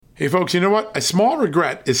Hey folks, you know what? A small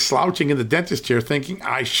regret is slouching in the dentist chair thinking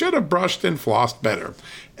I should have brushed and flossed better.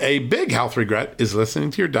 A big health regret is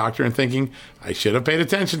listening to your doctor and thinking I should have paid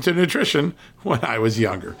attention to nutrition when I was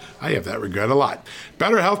younger. I have that regret a lot.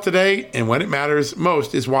 Better health today and when it matters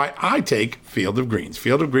most is why I take Field of Greens.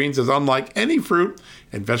 Field of Greens is unlike any fruit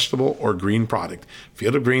and vegetable or green product.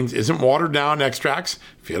 Field of Greens isn't watered down extracts.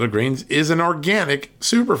 Field of Greens is an organic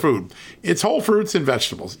superfood. It's whole fruits and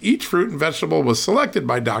vegetables. Each fruit and vegetable was selected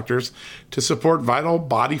by doctors to support vital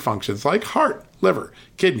body functions like heart, liver,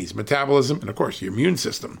 kidneys, metabolism, and of course, your immune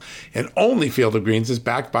system. And only Field of Greens is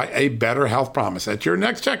backed by a better health promise. At your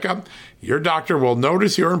next checkup, your doctor will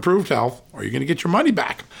notice your improved health or you're going to get your money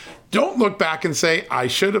back. Don't look back and say, I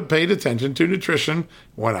should have paid attention to nutrition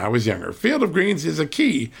when I was younger. Field of Greens is a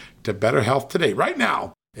key to better health today, right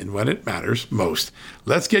now, and when it matters most.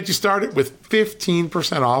 Let's get you started with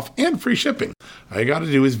 15% off and free shipping. All you got to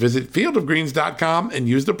do is visit fieldofgreens.com and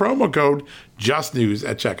use the promo code JUSTNEWS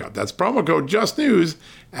at checkout. That's promo code JUSTNEWS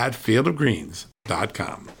at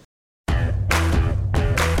fieldofgreens.com.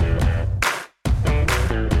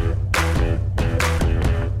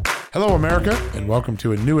 Hello, America, and welcome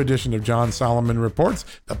to a new edition of John Solomon Reports,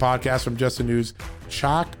 the podcast from Just the News.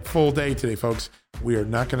 Chock full day today, folks. We are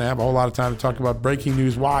not going to have a whole lot of time to talk about breaking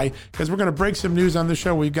news. Why? Because we're going to break some news on the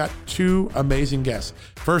show. We've got two amazing guests.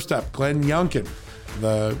 First up, Glenn Youngkin,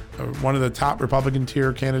 one of the top Republican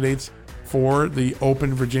tier candidates for the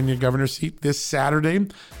open Virginia governor seat. This Saturday,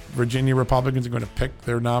 Virginia Republicans are going to pick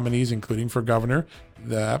their nominees, including for governor.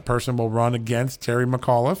 That person will run against Terry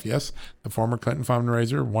McAuliffe, yes, the former Clinton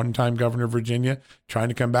fundraiser, one-time governor of Virginia, trying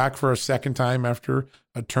to come back for a second time after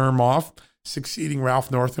a term off, succeeding Ralph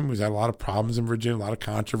Northam, who's had a lot of problems in Virginia, a lot of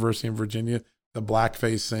controversy in Virginia, the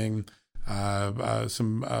blackface thing,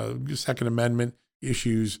 some Second Amendment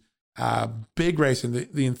issues. Big race, and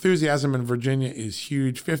the enthusiasm in Virginia is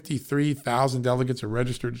huge. 53,000 delegates are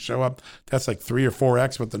registered to show up. That's like 3 or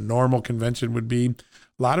 4x what the normal convention would be.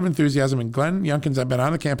 A lot of enthusiasm, and Glenn Youngkin's been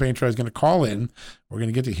on the campaign trail. He's going to call in. We're going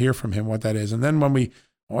to get to hear from him what that is. And then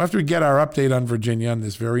after we get our update on Virginia on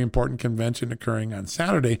this very important convention occurring on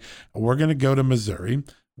Saturday, we're going to go to Missouri,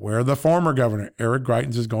 where the former governor, Eric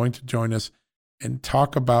Greitens, is going to join us and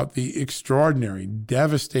talk about the extraordinary,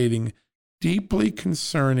 devastating, deeply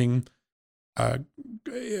concerning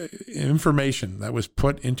information that was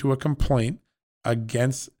put into a complaint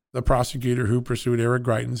against the prosecutor who pursued Eric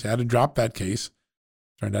Greitens. Had to drop that case.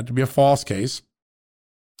 Turned out to be a false case.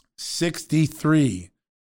 63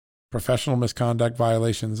 professional misconduct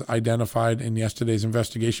violations identified in yesterday's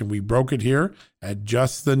investigation. We broke it here at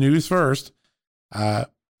Just the News First.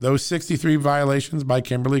 Those 63 violations by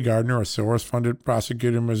Kimberly Gardner, a Soros-funded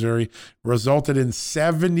prosecutor in Missouri, resulted in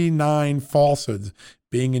 79 falsehoods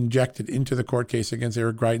being injected into the court case against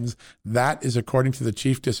Eric Greitens. That is according to the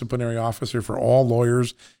chief disciplinary officer for all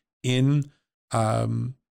lawyers in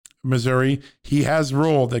Missouri. He has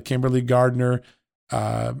ruled that Kimberly Gardner,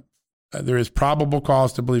 there is probable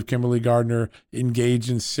cause to believe Kimberly Gardner engaged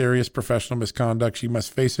in serious professional misconduct. She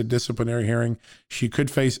must face a disciplinary hearing. She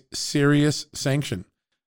could face serious sanction,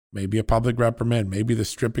 maybe a public reprimand, maybe the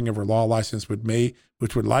stripping of her law license,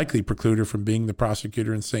 which would likely preclude her from being the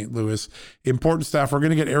prosecutor in St. Louis. Important stuff. We're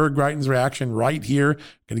going to get Eric Greitens' reaction right here.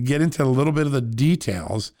 Going to get into a little bit of the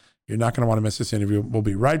details. You're not going to want to miss this interview. We'll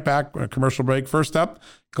be right back. A commercial break. First up,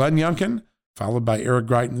 Glenn Youngkin, followed by Eric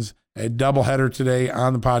Greitens. A doubleheader today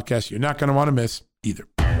on the podcast. You're not going to want to miss either.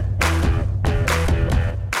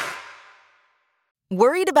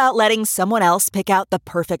 Worried about letting someone else pick out the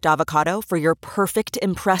perfect avocado for your perfect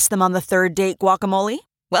impress them on the third date guacamole?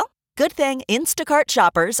 Well, good thing Instacart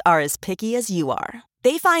shoppers are as picky as you are.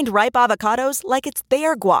 They find ripe avocados like it's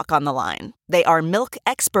their guac on the line. They are milk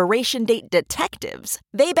expiration date detectives.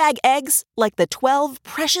 They bag eggs like the 12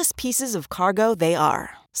 precious pieces of cargo they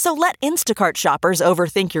are. So let Instacart shoppers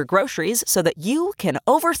overthink your groceries so that you can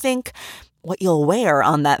overthink what you'll wear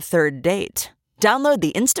on that third date. Download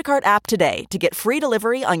the Instacart app today to get free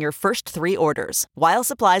delivery on your first 3 orders, while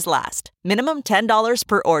supplies last. Minimum $10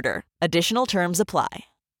 per order. Additional terms apply.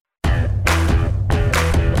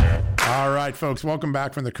 All right, folks, welcome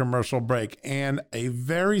back from the commercial break. And a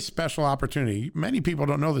very special opportunity. Many people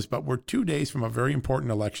don't know this, but we're 2 days from a very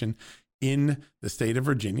important election in the state of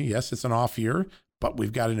Virginia. Yes, it's an off year, but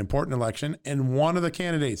we've got an important election. And one of the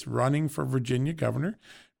candidates running for Virginia governor,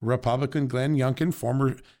 Republican Glenn Youngkin,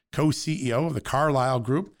 former co-CEO of the Carlyle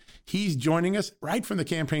Group. He's joining us right from the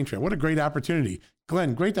campaign trail. What a great opportunity.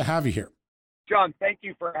 Glenn, great to have you here. John, thank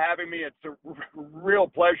you for having me. It's a real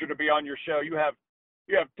pleasure to be on your show. You have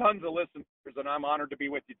tons of listeners, and I'm honored to be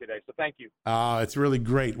with you today. So thank you. It's really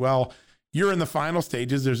great. Well, you're in the final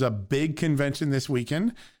stages. There's a big convention this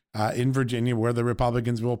weekend. in Virginia, where the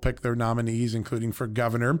Republicans will pick their nominees, including for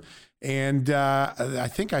governor. And I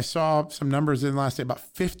think I saw some numbers in the last day, about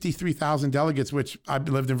 53,000 delegates, which I've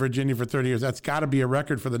lived in Virginia for 30 years. That's got to be a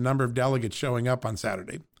record for the number of delegates showing up on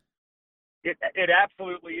Saturday. It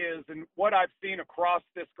absolutely is. And what I've seen across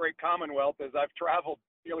this great Commonwealth is I've traveled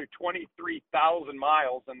nearly 23,000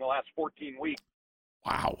 miles in the last 14 weeks.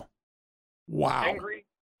 Wow. Angry.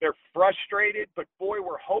 They're frustrated, but boy,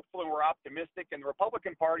 we're hopeful and we're optimistic. And the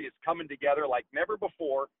Republican Party is coming together like never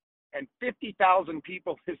before. And 50,000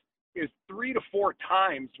 people is 3 to 4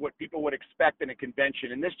 times what people would expect in a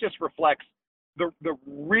convention. And this just reflects the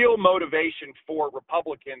real motivation for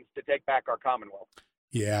Republicans to take back our Commonwealth.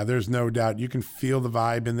 Yeah, there's no doubt. You can feel the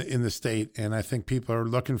vibe in the state, and I think people are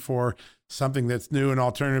looking for something that's new and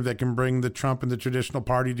alternative that can bring the Trump and the traditional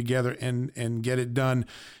party together and get it done.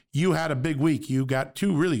 You had a big week. You got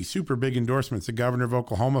 2 really super big endorsements, the governor of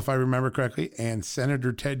Oklahoma, if I remember correctly, and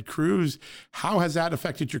Senator Ted Cruz. How has that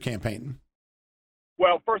affected your campaign?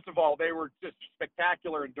 Well, first of all, they were just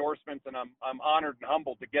spectacular endorsements, and I'm honored and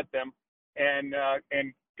humbled to get them. And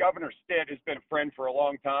Governor Stitt has been a friend for a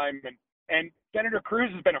long time, and Senator Cruz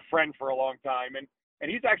has been a friend for a long time, and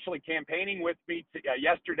he's actually campaigning with me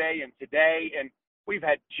yesterday and today, and we've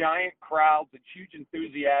had giant crowds and huge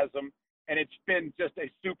enthusiasm, and it's been just a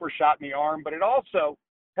super shot in the arm. But it also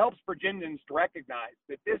helps Virginians to recognize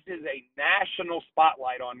that this is a national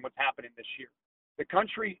spotlight on what's happening this year. The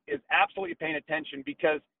country is absolutely paying attention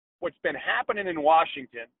because what's been happening in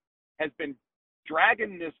Washington has been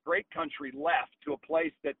dragging this great country left to a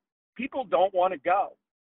place that people don't want to go.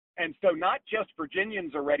 And so not just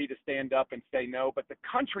Virginians are ready to stand up and say no, but the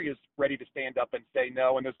country is ready to stand up and say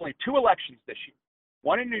no. And there's only 2 elections this year,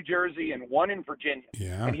 one in New Jersey and one in Virginia.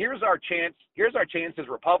 Yeah. And here's our chance as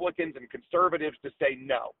Republicans and conservatives to say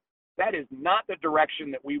no. That is not the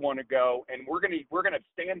direction that we want to go. And we're going to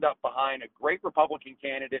stand up behind a great Republican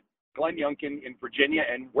candidate, Glenn Youngkin in Virginia,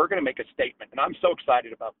 and we're going to make a statement. And I'm so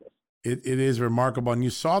excited about this. It is remarkable. And you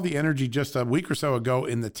saw the energy just a week or so ago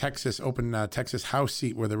in the Texas House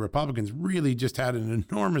seat where the Republicans really just had an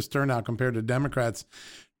enormous turnout compared to Democrats.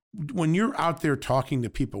 When you're out there talking to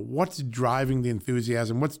people, what's driving the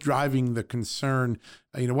enthusiasm? What's driving the concern?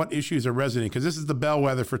 What issues are resonating? Because this is the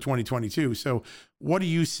bellwether for 2022. So what do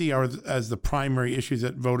you see as the primary issues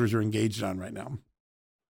that voters are engaged on right now?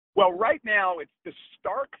 Well, right now, it's the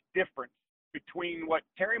stark difference between what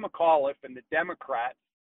Terry McAuliffe and the Democrats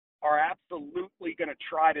are absolutely going to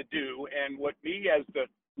try to do and what me as the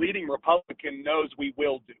leading Republican knows we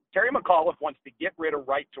will do. Terry McAuliffe wants to get rid of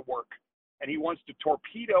right to work, and he wants to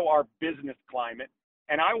torpedo our business climate.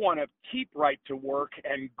 And I want to keep right to work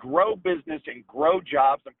and grow business and grow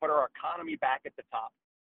jobs and put our economy back at the top.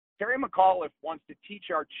 Terry McAuliffe wants to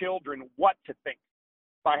teach our children what to think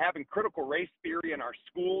by having critical race theory in our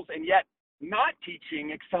schools and yet not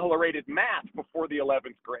teaching accelerated math before the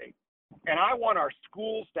 11th grade. And I want our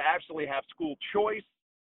schools to actually have school choice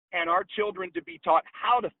and our children to be taught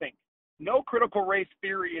how to think. No critical race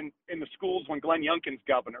theory in the schools when Glenn Youngkin's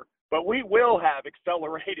governor, but we will have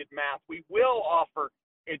accelerated math. We will offer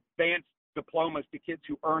advanced diplomas to kids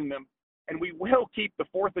who earn them, and we will keep the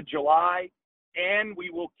 4th of July, and we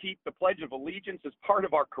will keep the Pledge of Allegiance as part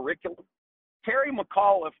of our curriculum. Terry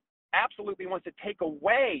McAuliffe absolutely wants to take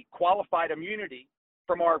away qualified immunity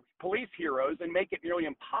from our police heroes and make it nearly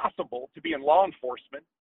impossible to be in law enforcement.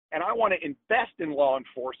 And I want to invest in law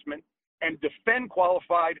enforcement and defend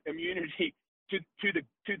qualified immunity to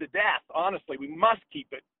the death. Honestly, we must keep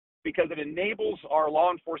it because it enables our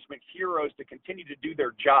law enforcement heroes to continue to do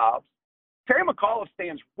their jobs. Terry McAuliffe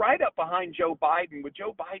stands right up behind Joe Biden with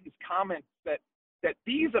Joe Biden's comments that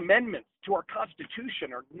these amendments to our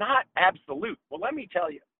Constitution are not absolute. Well, let me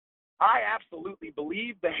tell you, I absolutely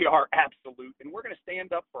believe they are absolute, and we're going to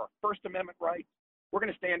stand up for our First Amendment rights. We're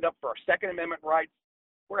going to stand up for our Second Amendment rights.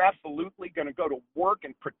 We're absolutely going to go to work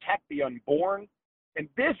and protect the unborn. And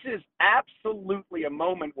this is absolutely a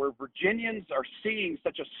moment where Virginians are seeing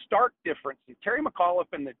such a stark difference. And Terry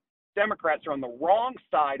McAuliffe and the Democrats are on the wrong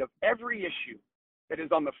side of every issue that is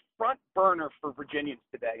on the front burner for Virginians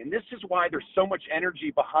today. And this is why there's so much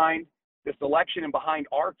energy behind this election and behind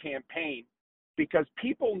our campaign, because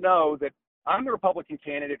people know that I'm the Republican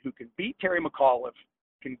candidate who can beat Terry McAuliffe,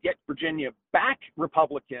 can get Virginia back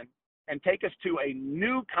Republican, and take us to a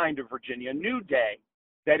new kind of Virginia, a new day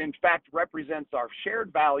that in fact represents our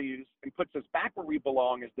shared values and puts us back where we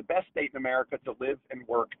belong as the best state in America to live and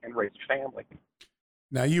work and raise a family.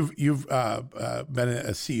 Now, you've been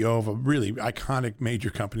a CEO of a really iconic major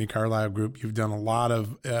company, Carlyle Group. You've done a lot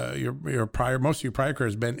of most of your prior career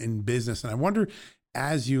has been in business, and I wonder,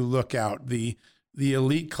 as you look out, the the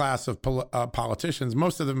elite class of politicians,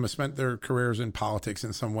 most of them have spent their careers in politics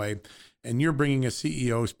in some way, and you're bringing a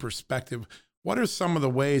CEO's perspective. What are some of the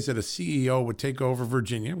ways that a CEO would take over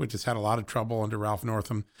Virginia, which has had a lot of trouble under Ralph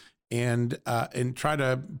Northam, and try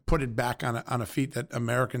to put it back on a feet that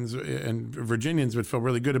Americans and Virginians would feel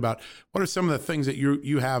really good about? What are some of the things that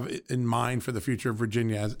you have in mind for the future of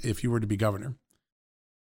Virginia as if you were to be governor?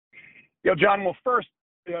 John, well, first,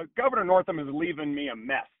 Governor Northam is leaving me a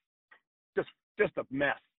mess, just a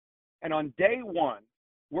mess. And on day one,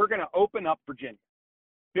 we're going to open up Virginia.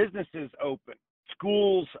 Businesses open,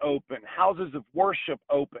 schools open, houses of worship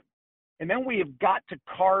open. And then we have got to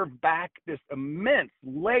carve back this immense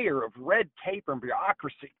layer of red tape and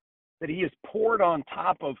bureaucracy that he has poured on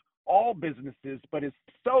top of all businesses, but has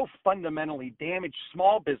so fundamentally damaged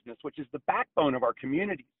small business, which is the backbone of our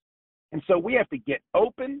communities. And so we have to get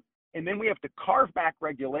open, and then we have to carve back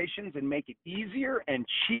regulations and make it easier and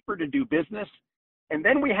cheaper to do business. And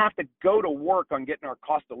then we have to go to work on getting our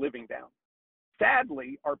cost of living down.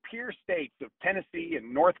 Sadly, our peer states of Tennessee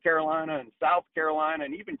and North Carolina and South Carolina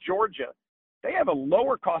and even Georgia, they have a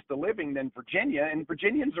lower cost of living than Virginia, and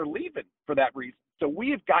Virginians are leaving for that reason. So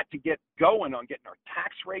we've got to get going on getting our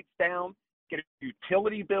tax rates down, getting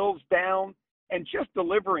utility bills down, and just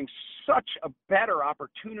delivering such a better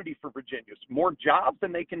opportunity for Virginians, more jobs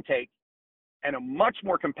than they can take, and a much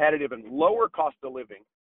more competitive and lower cost of living.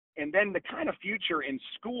 And then the kind of future in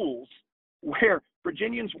schools where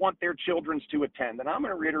Virginians want their children to attend. And I'm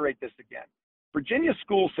going to reiterate this again. Virginia's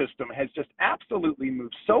school system has just absolutely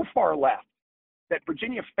moved so far left that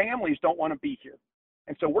Virginia families don't want to be here.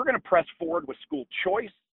 And so we're going to press forward with school choice.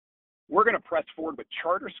 We're going to press forward with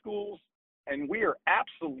charter schools. And we are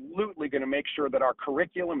absolutely going to make sure that our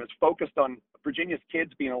curriculum is focused on Virginia's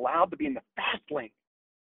kids being allowed to be in the fast lane,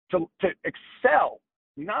 to excel,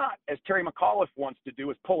 not, as Terry McAuliffe wants to do,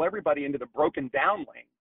 is pull everybody into the broken down lane.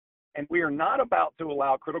 And we are not about to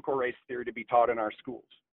allow critical race theory to be taught in our schools.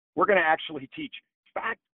 We're going to actually teach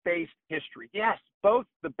fact-based history. Yes, both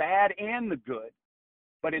the bad and the good,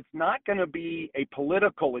 but it's not going to be a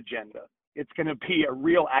political agenda. It's going to be a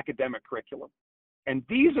real academic curriculum. And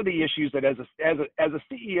these are the issues that as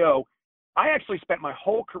a CEO, I actually spent my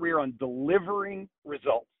whole career on delivering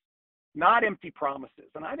results, not empty promises.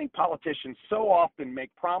 And I think politicians so often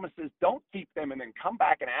make promises, don't keep them, and then come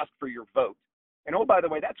back and ask for your vote. And oh, by the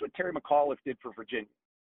way, that's what Terry McAuliffe did for Virginia.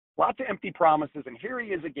 Lots of empty promises, and here he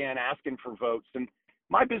is again asking for votes. And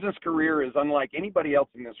my business career is unlike anybody else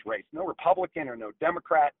in this race. No Republican or no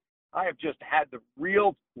Democrat. I have just had the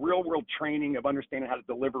real world training of understanding how to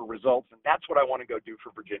deliver results, and that's what I want to go do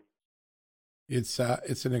for Virginia.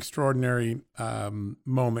 It's an extraordinary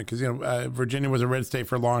moment because Virginia was a red state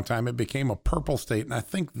for a long time. It became a purple state, and I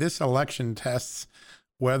think this election tests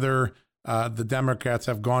whether the Democrats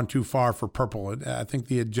have gone too far for purple. I think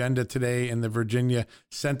the agenda today and the Virginia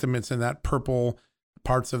sentiments in that purple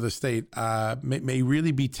parts of the state may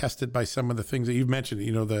really be tested by some of the things that you've mentioned,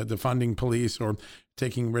 the funding police or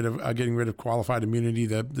getting rid of qualified immunity,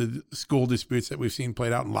 the school disputes that we've seen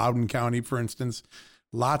played out in Loudoun County, for instance.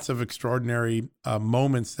 Lots of extraordinary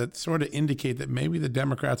moments that sort of indicate that maybe the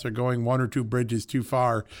Democrats are going one or two bridges too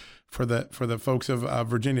far for the folks of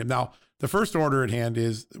Virginia. Now, the first order at hand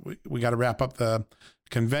is we got to wrap up the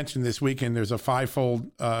convention this weekend. There's a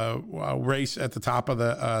fivefold race at the top of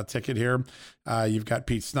the ticket here. You've got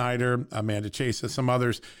Pete Snyder, Amanda Chase, and some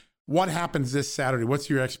others. What happens this Saturday? What's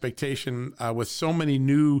your expectation with so many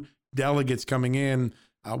new delegates coming in?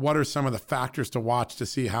 What are some of the factors to watch to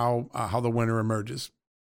see how the winner emerges?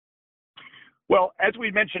 Well, as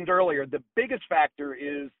we mentioned earlier, the biggest factor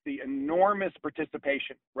is the enormous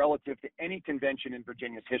participation relative to any convention in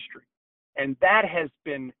Virginia's history. And that has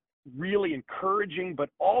been really encouraging, but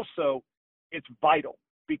also it's vital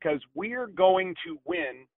because we are going to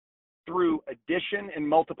win through addition and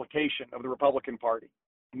multiplication of the Republican Party,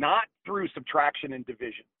 not through subtraction and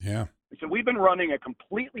division. Yeah. So we've been running a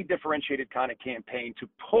completely differentiated kind of campaign to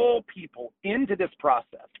pull people into this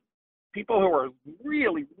process, people who are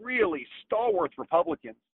really, really stalwart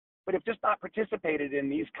Republicans, but have just not participated in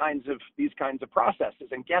these kinds of processes.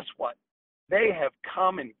 And guess what? They have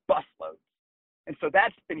come in busloads. And so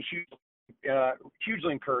that's been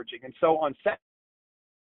hugely encouraging. And so on Saturday,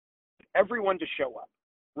 everyone to show up.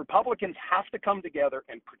 Republicans have to come together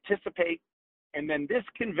and participate. And then this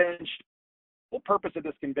convention, the whole purpose of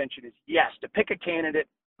this convention is, yes, to pick a candidate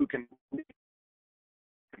who can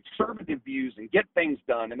conservative views and get things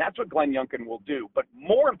done. And that's what Glenn Youngkin will do. But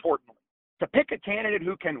more importantly, to pick a candidate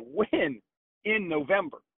who can win in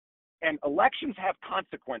November. And elections have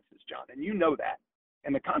consequences, John, and you know that.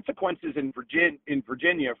 And the consequences in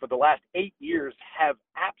Virginia for the last 8 years have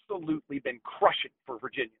absolutely been crushing for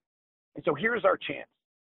Virginia. And so here's our chance.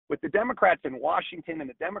 With the Democrats in Washington and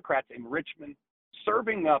the Democrats in Richmond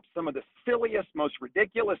serving up some of the silliest, most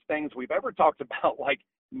ridiculous things we've ever talked about, like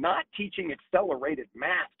not teaching accelerated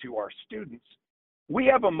math to our students, we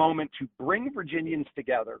have a moment to bring Virginians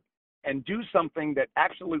together and do something that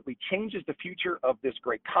absolutely changes the future of this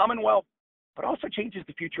great Commonwealth, but also changes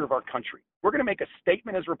the future of our country. We're going to make a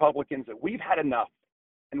statement as Republicans that we've had enough,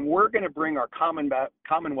 and we're going to bring our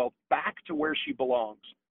Commonwealth back to where she belongs,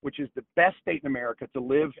 which is the best state in America to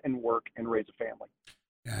live and work and raise a family.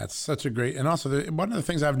 Yeah, it's such a great, and also one of the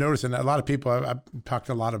things I've noticed, and a lot of people, I've talked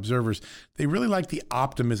to a lot of observers, they really like the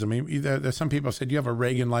optimism. I mean, there's some people said you have a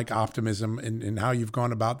Reagan-like optimism in how you've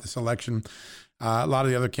gone about this election. A lot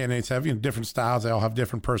of the other candidates have different styles. They all have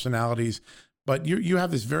different personalities. But you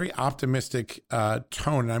have this very optimistic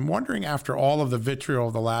tone. And I'm wondering, after all of the vitriol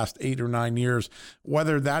of the last 8 or 9 years,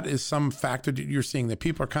 whether that is some factor that you're seeing, that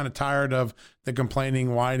people are kind of tired of the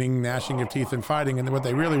complaining, whining, gnashing of teeth and fighting. And what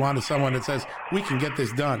they really want is someone that says, we can get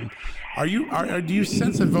this done. Do you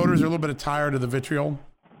sense that voters are a little bit tired of the vitriol?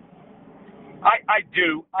 I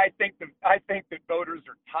do. I think that voters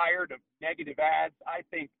are tired of negative ads. I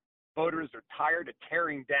think voters are tired of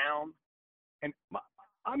tearing down. And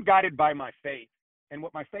I'm guided by my faith. And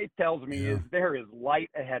what my faith tells me is there is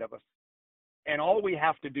light ahead of us. And all we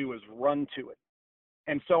have to do is run to it.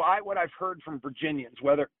 And so what I've heard from Virginians,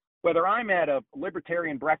 whether I'm at a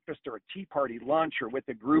libertarian breakfast or a Tea Party lunch or with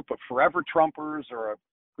a group of forever Trumpers or a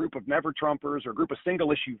group of never Trumpers or a group of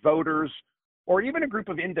single issue voters or even a group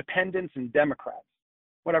of independents and Democrats,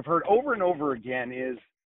 what I've heard over and over again is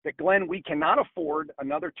that, Glenn, we cannot afford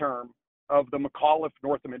another term of the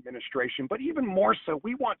McAuliffe-Northam administration, but even more so,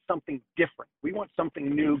 we want something different. We want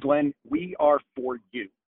something new, Glenn. We are for you.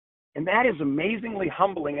 And that is amazingly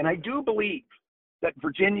humbling. And I do believe that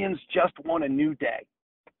Virginians just want a new day.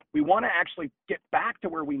 We want to actually get back to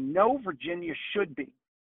where we know Virginia should be,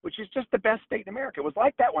 which is just the best state in America. It was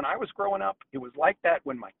like that when I was growing up. It was like that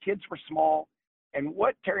when my kids were small. And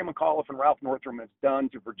what Terry McAuliffe and Ralph Northam has done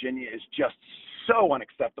to Virginia is just so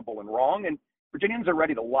unacceptable and wrong. And Virginians are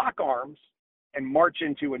ready to lock arms and march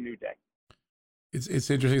into a new day. It's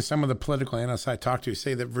interesting. Some of the political analysts I talk to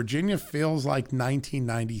say that Virginia feels like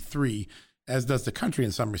 1993, as does the country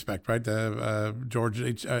in some respect, right? George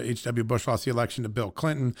H.W. Bush lost the election to Bill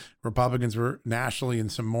Clinton. Republicans were nationally in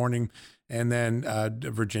some mourning. And then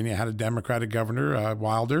Virginia had a Democratic governor,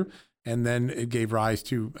 Wilder. And then it gave rise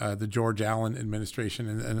to the George Allen administration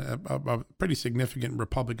and a pretty significant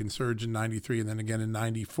Republican surge in 93 and then again in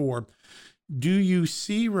 94. Do you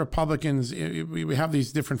see Republicans, we have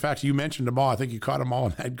these different facts. You mentioned them all. I think you caught them all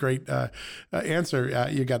in that great answer.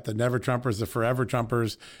 You got the never Trumpers, the forever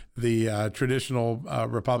Trumpers, the traditional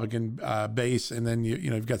Republican base, and then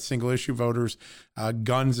you've got single issue voters.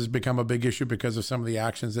 Guns has become a big issue because of some of the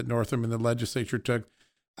actions that Northam and the legislature took.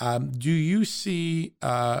 Do you see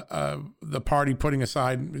the party putting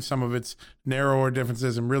aside some of its narrower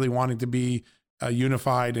differences and really wanting to be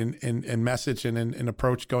unified in message and in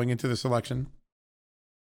approach going into this election?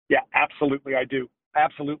 Yeah, absolutely I do.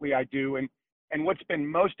 Absolutely I do. And what's been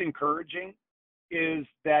most encouraging is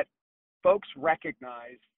that folks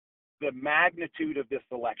recognize the magnitude of this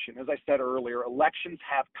election. As I said earlier, elections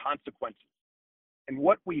have consequences. And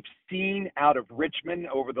what we've seen out of Richmond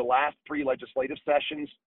over the last 3 legislative sessions,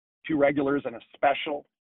 2 regulars and a special,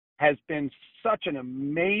 has been such an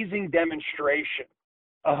amazing demonstration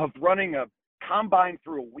of running a combine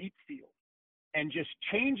through a wheat field and just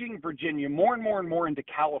changing Virginia more and more and more into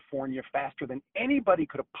California faster than anybody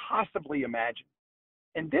could have possibly imagined.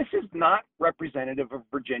 And this is not representative of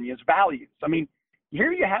Virginia's values. I mean,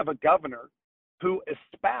 here you have a governor who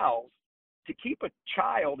espoused to keep a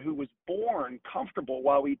child who was born comfortable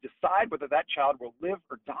while we decide whether that child will live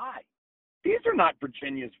or die. These are not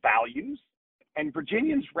Virginia's values. And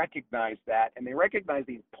Virginians recognize that, and they recognize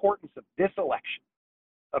the importance of this election,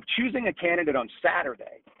 of choosing a candidate on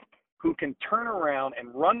Saturday who can turn around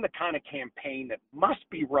and run the kind of campaign that must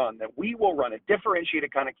be run, that we will run, a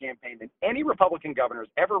differentiated kind of campaign than any Republican governor has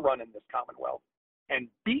ever run in this Commonwealth, and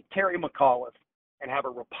beat Terry McAuliffe and have a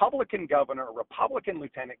Republican governor, a Republican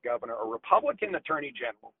lieutenant governor, a Republican attorney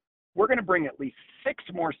general. We're going to bring at least 6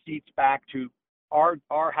 more seats back to our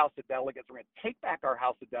House of Delegates. We're going to take back our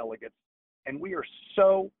House of Delegates, and we are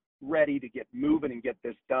so ready to get moving and get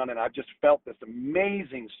this done. And I've just felt this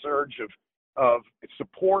amazing surge of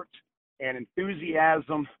support and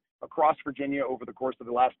enthusiasm across Virginia over the course of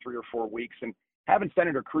the last 3 or 4 weeks. And having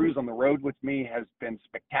Senator Cruz on the road with me has been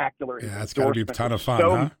spectacular. Yeah, it's got to be a ton of fun,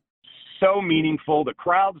 huh? So meaningful. The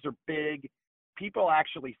crowds are big. people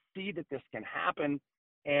actually see that this can happen.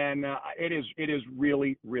 And it is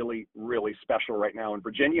really, really, really special right now in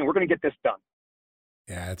Virginia, and we're going to get this done.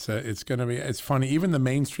 Yeah, it's funny. Even the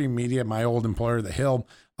mainstream media, my old employer, The Hill,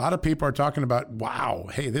 a lot of people are talking about, wow,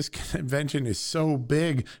 hey, this convention is so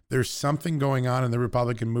big. There's something going on in the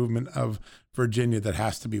Republican movement of Virginia that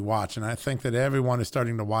has to be watched. And I think that everyone is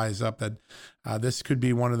starting to wise up that this could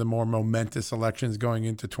be one of the more momentous elections going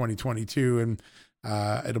into 2022. And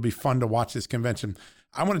it'll be fun to watch this convention.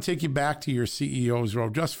 I want to take you back to your CEO's role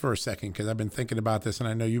just for a second, because I've been thinking about this, and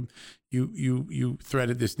I know you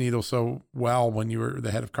threaded this needle so well when you were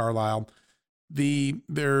the head of Carlyle. We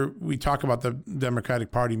talk about the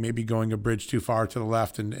Democratic Party maybe going a bridge too far to the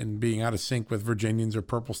left and being out of sync with Virginians or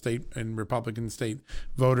purple state and Republican state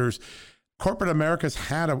voters. Corporate America's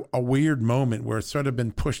had a weird moment where it's sort of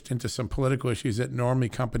been pushed into some political issues that normally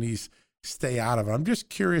companies stay out of it. I'm just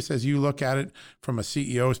curious, as you look at it from a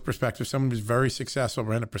CEO's perspective, someone who's very successful,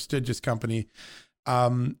 ran a prestigious company,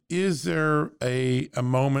 is there a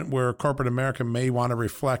moment where corporate America may want to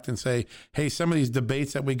reflect and say, hey, some of these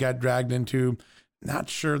debates that we got dragged into, not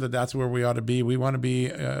sure that that's where we ought to be. We want to be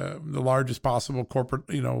the largest possible corporate,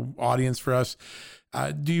 audience for us.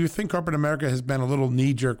 Do you think corporate America has been a little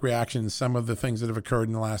knee-jerk reaction to some of the things that have occurred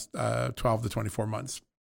in the last 12 to 24 months?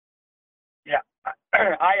 Yeah,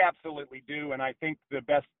 I absolutely do. And I think the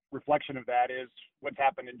best reflection of that is what's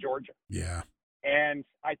happened in Georgia. Yeah. And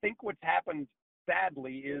I think what's happened,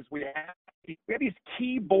 sadly, is we have these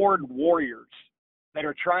keyboard warriors that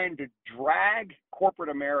are trying to drag corporate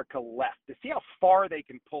America left to see how far they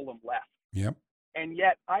can pull them left. Yep. And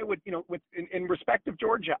yet I would, in respect of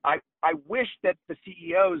Georgia, I wish that the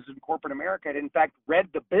CEOs in corporate America had in fact read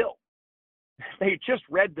the bill. They just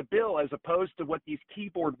read the bill as opposed to what these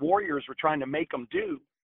keyboard warriors were trying to make them do,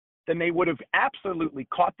 then they would have absolutely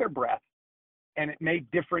caught their breath and it made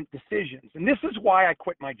different decisions. And this is why I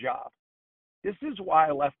quit my job. This is why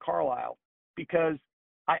I left Carlyle, because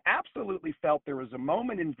I absolutely felt there was a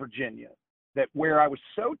moment in Virginia that where I was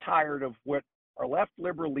so tired of what our left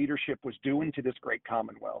liberal leadership was doing to this great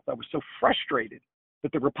Commonwealth. I was so frustrated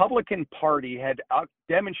that the Republican Party had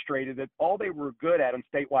demonstrated that all they were good at in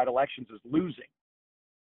statewide elections is losing.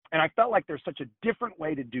 And I felt like there's such a different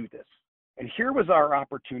way to do this. And here was our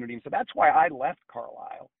opportunity. And so that's why I left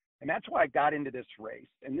Carlyle. And that's why I got into this race.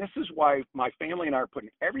 And this is why my family and I are putting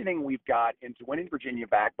everything we've got into winning Virginia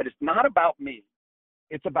back. But it's not about me.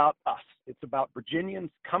 It's about us. It's about Virginians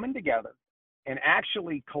coming together and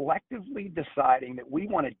actually collectively deciding that we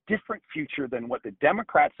want a different future than what the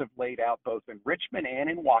Democrats have laid out, both in Richmond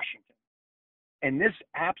and in Washington. And this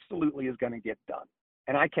absolutely is going to get done.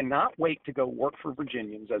 And I cannot wait to go work for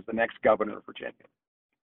Virginians as the next governor of Virginia.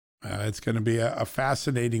 It's going to be a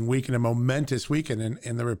fascinating week and a momentous weekend,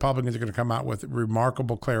 and the Republicans are going to come out with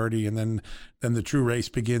remarkable clarity, and then the true race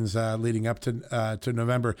begins leading up to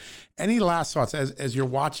November. Any last thoughts as you're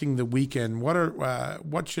watching the weekend?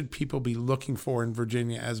 What should people be looking for in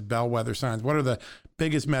Virginia as bellwether signs? What are the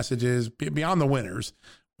biggest messages beyond the winners?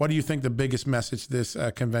 What do you think the biggest message this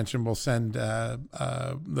convention will send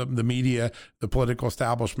the media, the political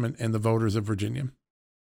establishment, and the voters of Virginia?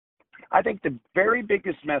 I think the very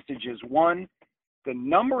biggest message is, one, the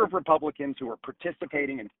number of Republicans who are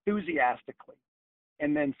participating enthusiastically.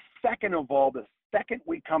 And then second of all, the second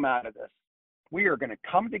we come out of this, we are going to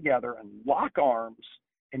come together and lock arms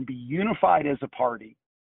and be unified as a party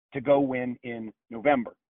to go win in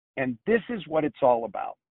November. And this is what it's all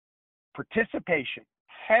about. Participation,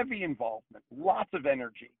 heavy involvement, lots of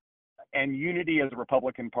energy, and unity as a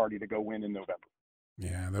Republican Party to go win in November.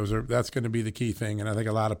 Yeah, that's going to be the key thing. And I think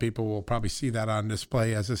a lot of people will probably see that on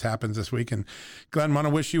display as this happens this week. And Glenn, I want to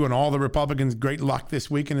wish you and all the Republicans great luck this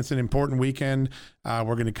weekend. It's an important weekend.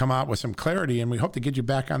 We're going to come out with some clarity, and we hope to get you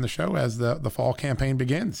back on the show as the fall campaign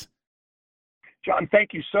begins. John,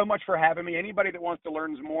 thank you so much for having me. Anybody that wants to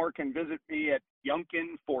learn more can visit me at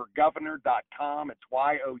youngkinforgovernor.com. It's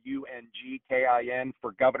YOUNGKIN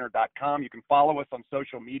for governor.com. You can follow us on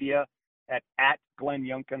social media at Glenn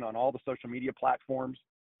Youngkin on all the social media platforms.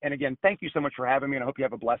 And again, thank you so much for having me, and I hope you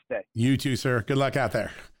have a blessed day. You too, sir. Good luck out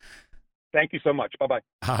there. Thank you so much. Bye-bye.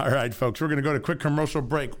 All right, folks, we're going to go to a quick commercial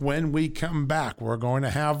break. When we come back, we're going to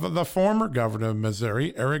have the former governor of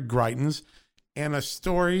Missouri, Eric Greitens, and a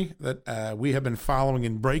story that we have been following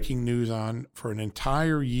in breaking news on for an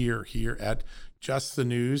entire year here at Just the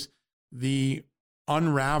News, the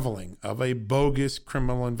unraveling of a bogus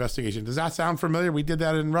criminal investigation. Does that sound familiar? We did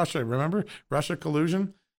that in Russia. Remember? Russia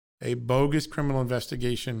collusion? A bogus criminal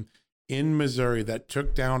investigation in Missouri that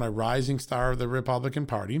took down a rising star of the Republican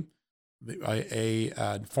Party.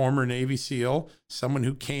 a former Navy SEAL, someone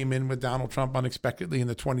who came in with Donald Trump unexpectedly in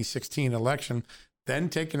the 2016 election, then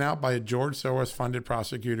taken out by a George Soros-funded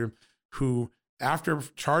prosecutor who, after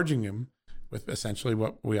charging him with essentially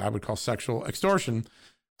what I would call sexual extortion,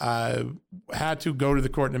 had to go to the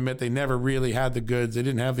court and admit they never really had the goods. They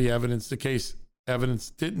didn't have the evidence. The case evidence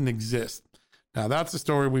didn't exist. Now, that's the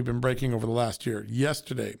story we've been breaking over the last year.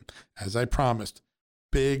 Yesterday, as I promised,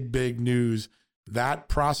 big news. That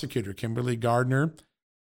prosecutor, Kimberly Gardner,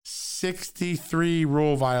 63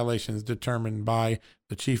 rule violations determined by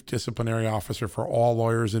the chief disciplinary officer for all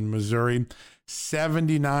lawyers in Missouri,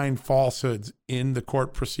 79 falsehoods in the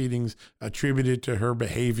court proceedings attributed to her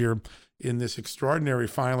behavior in this extraordinary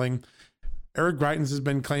filing. Eric Greitens has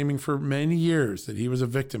been claiming for many years that he was a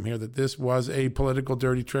victim here, that this was a political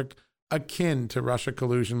dirty trick akin to Russia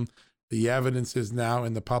collusion. The evidence is now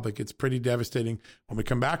in the public. It's pretty devastating. When we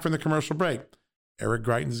come back from the commercial break, Eric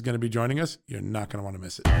Greitens is going to be joining us. You're not going to want to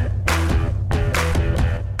miss it.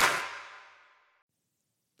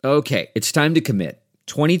 Okay, it's time to commit.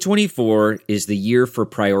 2024 is the year for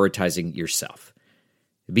prioritizing yourself.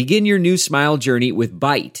 Begin your new smile journey with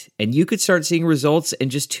Byte, and you could start seeing results in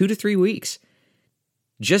just 2 to 3 weeks.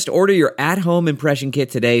 Just order your at-home impression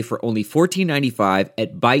kit today for only $14.95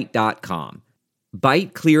 at Byte.com.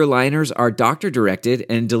 Byte clear liners are doctor-directed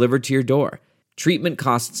and delivered to your door. Treatment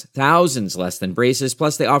costs thousands less than braces,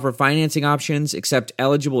 plus they offer financing options, accept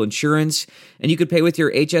eligible insurance, and you could pay with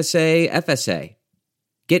your HSA, FSA.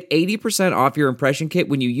 Get 80% off your impression kit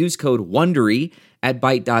when you use code WONDERY at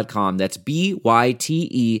Byte.com. That's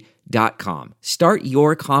BYTE.com. Start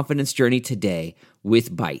your confidence journey today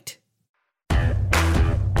with Byte.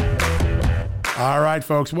 All right,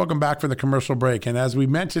 folks, welcome back from the commercial break. And as we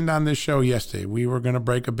mentioned on this show yesterday, we were going to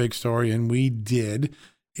break a big story, and we did.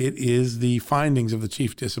 It is the findings of the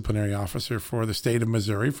chief disciplinary officer for the state of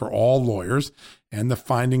Missouri for all lawyers. And the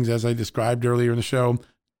findings, as I described earlier in the show,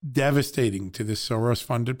 devastating to this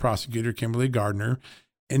Soros-funded prosecutor, Kimberly Gardner,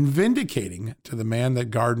 and vindicating to the man that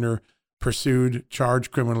Gardner pursued,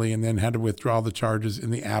 charged criminally, and then had to withdraw the charges in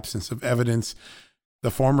the absence of evidence,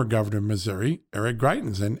 the former governor of Missouri, Eric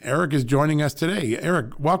Greitens. And Eric is joining us today.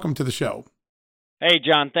 Eric, welcome to the show. Hey,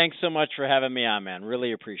 John, thanks so much for having me on, man.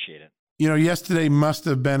 Really appreciate it. You know, yesterday must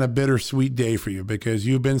have been a bittersweet day for you because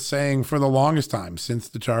you've been saying for the longest time since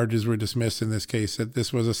the charges were dismissed in this case that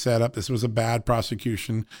this was a setup, this was a bad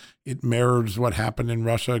prosecution. It mirrors what happened in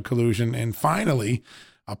Russia collusion. And finally,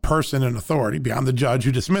 a person in authority, beyond the judge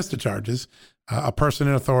who dismissed the charges, a person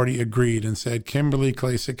in authority agreed and said Kimberly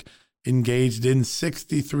Klacik engaged in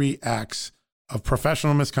 63 acts of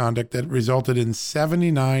professional misconduct that resulted in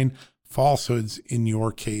 79 falsehoods in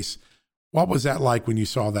your case. What was that like when you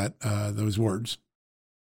saw that those words?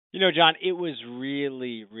 You know, John, it was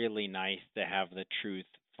really, really nice to have the truth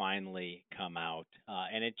finally come out.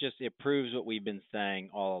 And it proves what we've been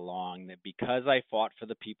saying all along, that because I fought for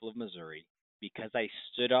the people of Missouri, because I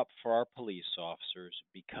stood up for our police officers,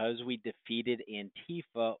 because we defeated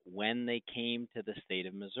Antifa when they came to the state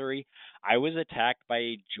of Missouri, I was attacked by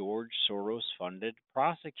a George Soros-funded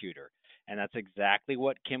prosecutor. And that's exactly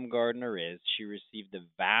what Kim Gardner is. She received the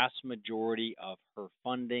vast majority of her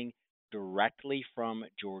funding directly from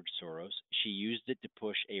George Soros. She used it to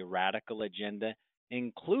push a radical agenda,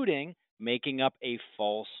 including making up a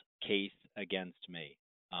false case against me.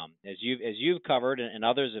 As you've covered and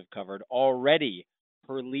others have covered already,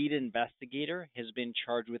 her lead investigator has been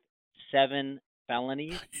charged with 7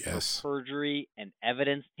 felonies for perjury and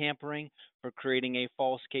evidence tampering, for creating a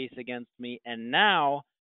false case against me. And now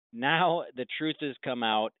the truth has come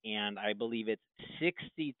out, and I believe it's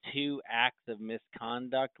 62 acts of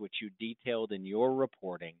misconduct, which you detailed in your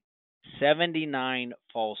reporting, 79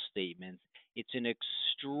 false statements. It's an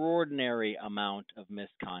extraordinary amount of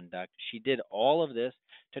misconduct. She did all of this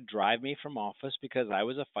to drive me from office because I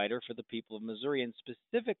was a fighter for the people of Missouri, and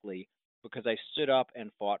specifically because I stood up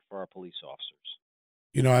and fought for our police officers.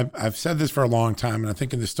 You know, I've said this for a long time, and I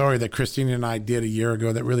think in the story that Christina and I did a year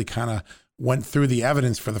ago that really kind of went through the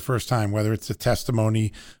evidence for the first time, whether it's the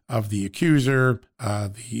testimony of the accuser,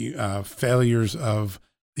 the failures of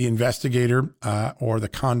the investigator, or the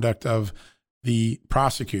conduct of the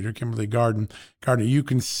prosecutor, Kimberly Gardner, you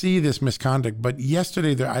can see this misconduct. But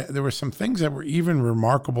yesterday there were some things that were even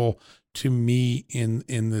remarkable to me in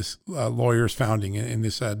this lawyer's founding, in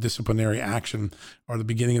this disciplinary action, or the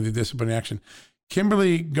beginning of the disciplinary action.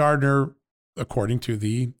 Kimberly Gardner, according to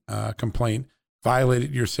the complaint,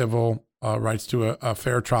 violated your civil rights to a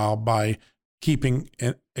fair trial by keeping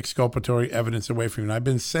exculpatory evidence away from you. And I've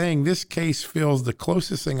been saying this case feels the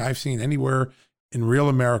closest thing I've seen anywhere in real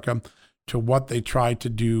America to what they tried to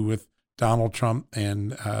do with Donald Trump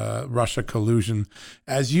and Russia collusion.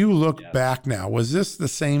 As you look back now, was this the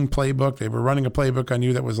same playbook? They were running a playbook on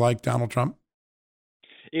you that was like Donald Trump?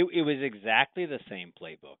 It was exactly the same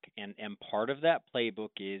playbook. And part of that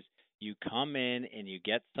playbook is you come in and you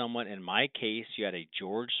get someone. In my case, you had a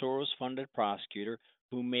George Soros-funded prosecutor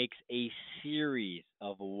who makes a series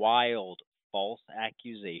of wild false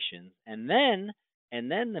accusations. And then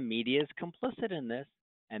the media is complicit in this.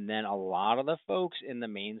 And then a lot of the folks in the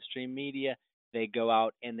mainstream media, they go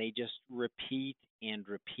out and they just repeat and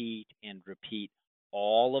repeat and repeat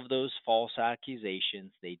all of those false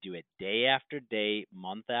accusations. They do it day after day,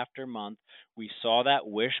 month after month. We saw that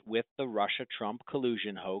with the Russia-Trump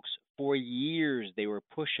collusion hoax. For years, they were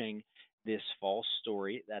pushing this false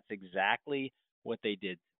story. That's exactly what they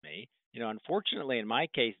did to me. Unfortunately, in my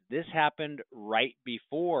case, this happened right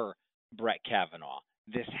before Brett Kavanaugh.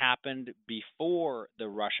 This happened before the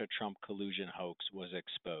Russia-Trump collusion hoax was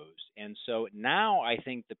exposed. And so now I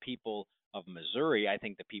think the people of Missouri, I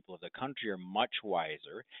think the people of the country are much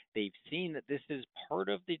wiser. They've seen that this is part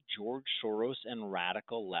of the George Soros and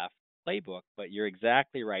radical left playbook. But you're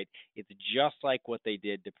exactly right. It's just like what they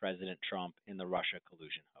did to President Trump in the Russia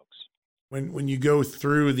collusion hoax. When you go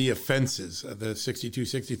through the offenses, the 62,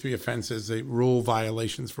 63 offenses, the rule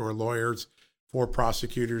violations for lawyers, for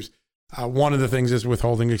prosecutors, one of the things is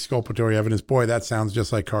withholding exculpatory evidence. Boy, that sounds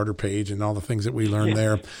just like Carter Page and all the things that we learned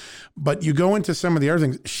there. But you go into some of the other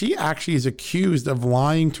things. She actually is accused of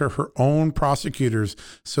lying to her own prosecutors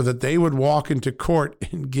so that they would walk into court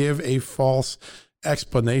and give a false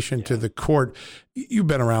explanation to the court. You've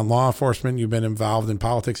been around law enforcement. You've been involved in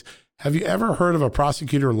politics. Have you ever heard of a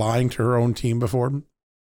prosecutor lying to her own team before?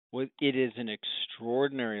 Well, it is an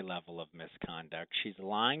extraordinary level of misconduct. She's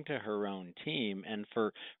lying to her own team. And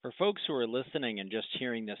for folks who are listening and just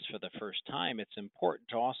hearing this for the first time, it's important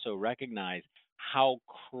to also recognize how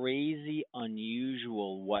crazy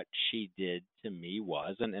unusual what she did to me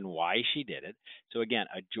was and why she did it. So again,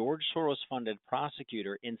 a George Soros-funded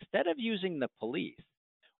prosecutor, instead of using the police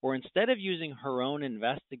or instead of using her own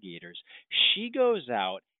investigators, she goes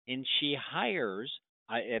out and she hires,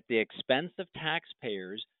 at the expense of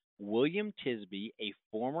taxpayers, William Tisby, a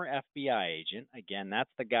former FBI agent. Again, that's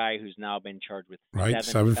the guy who's now been charged with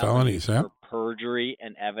seven felonies for perjury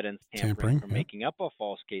and evidence tampering for making up a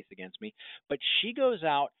false case against me. But she goes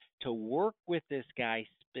out to work with this guy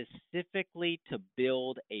specifically to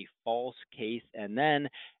build a false case. And then,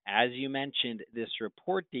 as you mentioned, this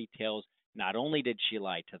report details not only did she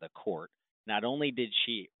lie to the court, not only did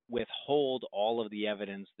she withhold all of the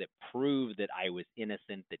evidence that proved that I was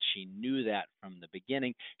innocent, that she knew that from the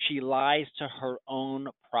beginning, she lies to her own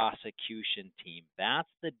prosecution team. That's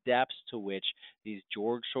the depths to which these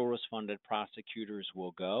George Soros-funded prosecutors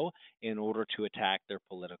will go in order to attack their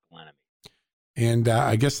political enemy. And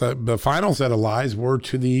I guess the final set of lies were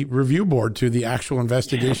to the review board, to the actual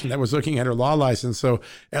investigation that was looking at her law license. So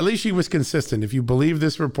at least she was consistent. If you believe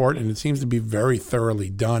this report, and it seems to be very thoroughly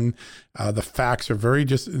done, the facts are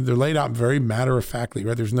they're laid out very matter-of-factly,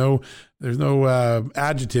 right? There's no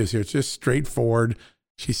adjectives here. It's just straightforward.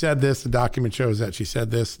 She said this, the document shows that. She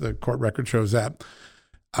said this, the court record shows that.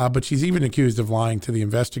 But she's even accused of lying to the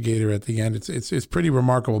investigator at the end. It's pretty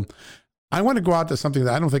remarkable. I want to go out to something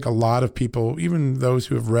that I don't think a lot of people, even those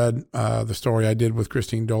who have read the story I did with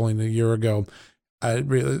Christine Doling a year ago,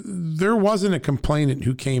 there wasn't a complainant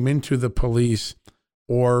who came into the police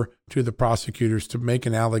or to the prosecutors to make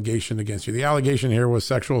an allegation against you. The allegation here was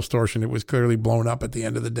sexual extortion. It was clearly blown up at the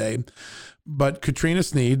end of the day. But Katrina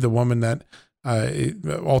Sneed, the woman that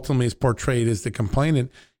ultimately is portrayed as the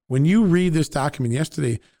complainant, when you read this document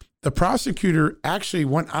yesterday, the prosecutor actually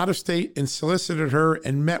went out of state and solicited her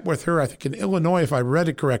and met with her, I think in Illinois, if I read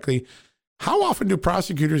it correctly. How often do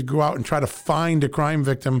prosecutors go out and try to find a crime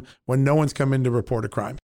victim when no one's come in to report a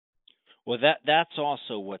crime? Well, that's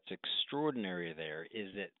also what's extraordinary there,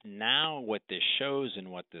 is that now what this shows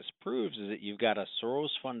and what this proves is that you've got a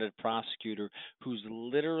Soros-funded prosecutor who's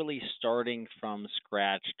literally starting from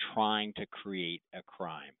scratch trying to create a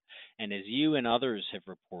crime. And as you and others have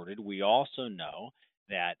reported, we also know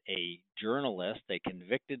that a journalist, a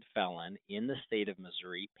convicted felon in the state of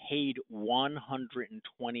Missouri, paid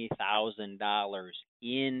 $120,000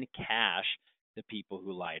 in cash to people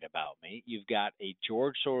who lied about me. You've got a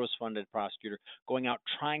George Soros-funded prosecutor going out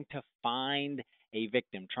trying to find a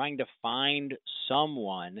victim, trying to find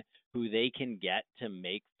someone who they can get to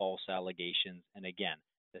make false allegations. And again,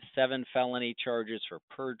 the 7 felony charges for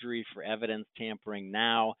perjury, for evidence tampering,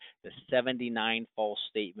 now the 79 false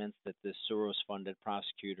statements that this Soros-funded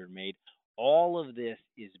prosecutor made. All of this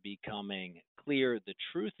is becoming clear the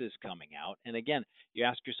truth is coming out. And again, you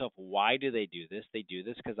ask yourself, why do they do this? They do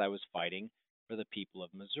this because I was fighting for the people of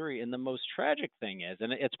Missouri. And the most tragic thing is,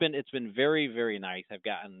 and it's been very, very nice. I've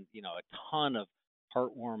gotten, a ton of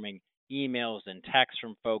heartwarming emails and texts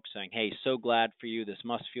from folks saying, hey, so glad for you. This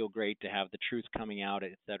must feel great to have the truth coming out,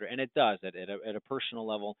 et cetera. And it does. At a personal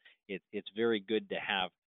level, it's very good to have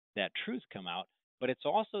that truth come out. But it's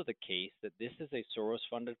also the case that this is a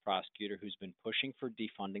Soros-funded prosecutor who's been pushing for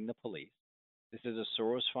defunding the police. This is a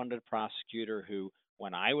Soros-funded prosecutor who,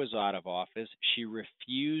 when I was out of office, she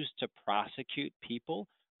refused to prosecute people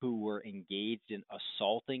who were engaged in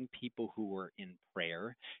assaulting people who were in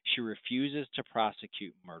prayer. She refuses to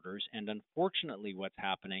prosecute murders. And unfortunately, what's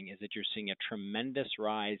happening is that you're seeing a tremendous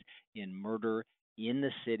rise in murder in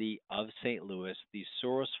the city of St. Louis. These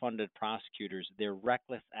Soros-funded prosecutors, their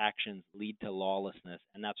reckless actions lead to lawlessness,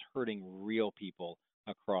 and that's hurting real people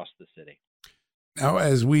across the city. Now,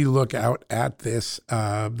 as we look out at this,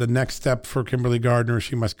 the next step for Kimberly Gardner,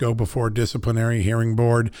 she must go before a disciplinary hearing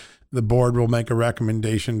board. The board will make a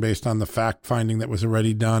recommendation based on the fact finding that was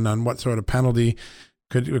already done on what sort of penalty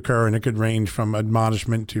could occur, and it could range from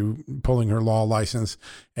admonishment to pulling her law license.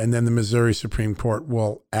 And then the Missouri Supreme Court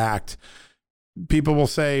will act. People will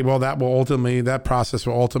say, well, that process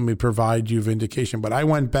will ultimately provide you vindication. But I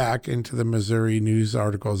went back into the Missouri news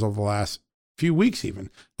articles over the last few weeks, even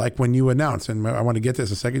like when you announced, and I want to get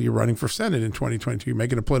this a second, you're running for Senate in 2022, you're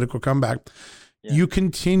making a political comeback. Yeah. You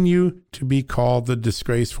continue to be called the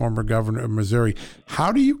disgraced former governor of Missouri.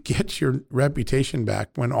 How do you get your reputation back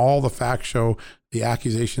when all the facts show the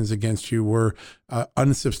accusations against you were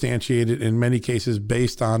unsubstantiated, in many cases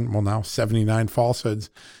based on, well, now 79 falsehoods?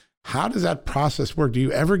 How does that process work? Do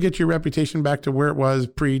you ever get your reputation back to where it was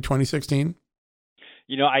pre-2016?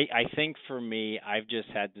 I think for me, I've just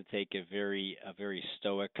had to take a very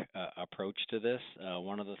stoic approach to this.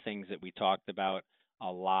 One of the things that we talked about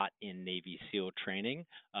a lot in Navy SEAL training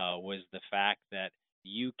was the fact that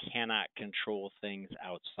you cannot control things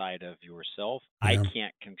outside of yourself. Yeah. I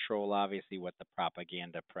can't control, obviously, what the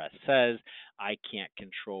propaganda press says. I can't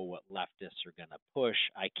control what leftists are going to push.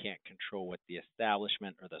 I can't control what the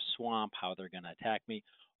establishment or the swamp, how they're going to attack me.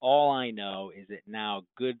 All I know is that now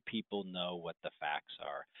good people know what the facts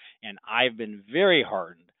are. And I've been very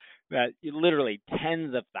heartened that literally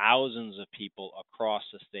tens of thousands of people across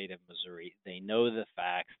the state of Missouri, they know the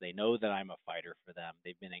facts. They know that I'm a fighter for them.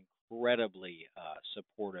 They've been incredibly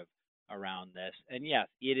supportive around this. And yes,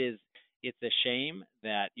 it's a shame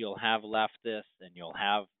that you'll have leftists and you'll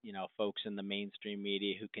have, folks in the mainstream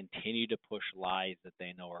media who continue to push lies that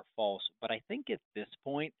they know are false. But I think at this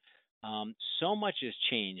point, so much has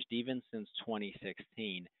changed even since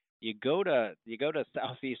 2016. You go to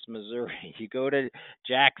Southeast Missouri, you go to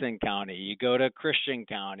Jackson County, you go to Christian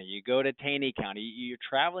County, you go to Taney County, you're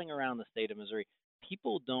traveling around the state of Missouri.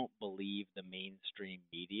 People don't believe the mainstream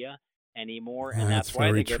media anymore, and that's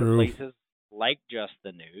why they go to places like Just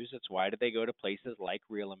the News. It's why do they go to places like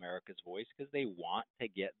Real America's Voice? Because they want to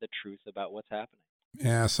get the truth about what's happening.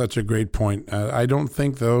 Yeah, such a great point. I don't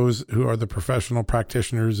think those who are the professional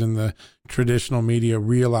practitioners in the traditional media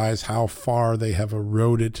realize how far they have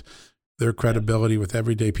eroded their credibility with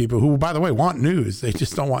everyday people who, by the way, want news. They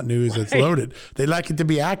just don't want news that's loaded. They like it to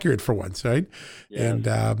be accurate for once, right? Yes.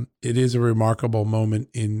 And it is a remarkable moment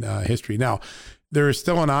in history. Now, there is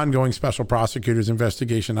still an ongoing special prosecutor's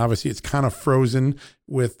investigation. Obviously, it's kind of frozen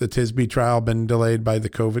with the Tisby trial, been delayed by the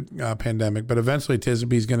COVID pandemic. But eventually,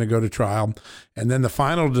 Tisby is going to go to trial. And then the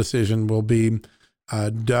final decision will be,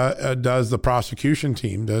 does the prosecution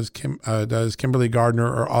team, does Kimberly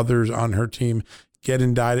Gardner or others on her team get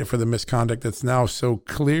indicted for the misconduct that's now so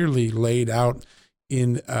clearly laid out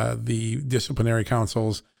in the disciplinary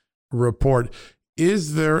council's report?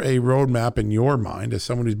 Is there a roadmap in your mind, as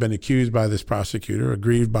someone who's been accused by this prosecutor,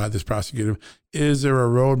 aggrieved by this prosecutor, is there a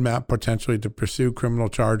roadmap potentially to pursue criminal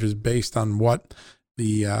charges based on what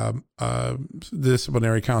the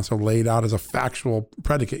disciplinary council laid out as a factual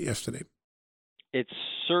predicate yesterday? It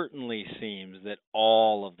certainly seems that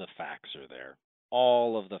all of the facts are there.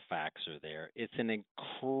 All of the facts are there. It's an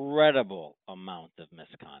incredible amount of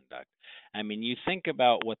misconduct. I mean, you think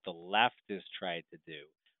about what the left has tried to do,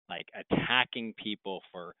 like attacking people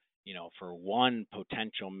for one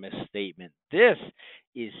potential misstatement. This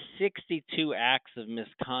is 62 acts of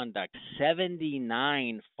misconduct,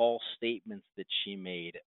 79 false statements that she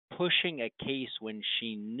made, pushing a case when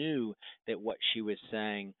she knew that what she was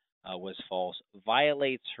saying was false,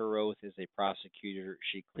 violates her oath as a prosecutor.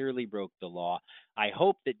 She clearly broke the law. I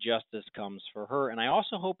hope that justice comes for her, and I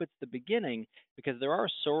also hope it's the beginning, because there are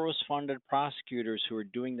Soros-funded prosecutors who are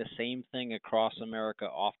doing the same thing across America,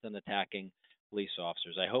 often attacking police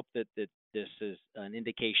officers. I hope that this is an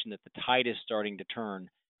indication that the tide is starting to turn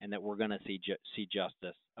and that we're going to see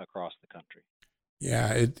justice across the country.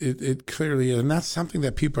 Yeah, it clearly is. And that's something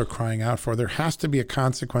that people are crying out for. There has to be a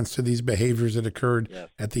consequence to these behaviors that occurred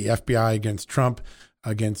at the FBI against Trump,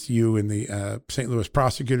 against you in the St. Louis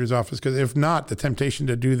prosecutor's office. Because if not, the temptation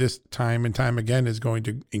to do this time and time again is going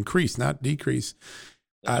to increase, not decrease.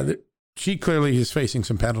 She clearly is facing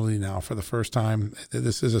some penalty now for the first time.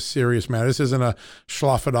 This is a serious matter. This isn't a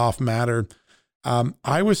slough it off matter.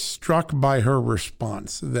 I was struck by her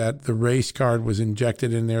response that the race card was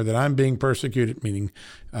injected in there, that I'm being persecuted, meaning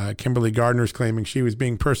Kimberly Gardner's claiming she was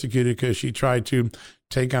being persecuted because she tried to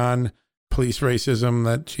take on police racism,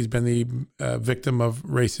 that she's been the victim of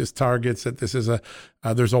racist targets, that this is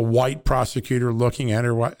there's a white prosecutor looking at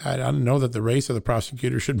her. I don't know that the race of the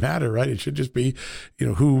prosecutor should matter, right? It should just be,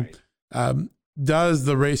 who does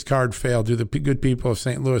the race card fail? Do the good people of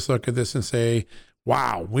St. Louis look at this and say,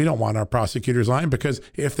 wow, we don't want our prosecutors lying? Because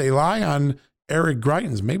if they lie on Eric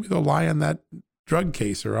Greitens, maybe they'll lie on that drug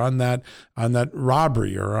case or on that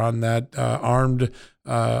robbery or on that armed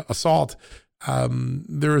assault.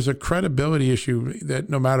 There is a credibility issue that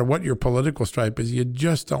no matter what your political stripe is, you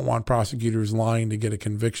just don't want prosecutors lying to get a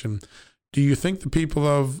conviction. Do you think the people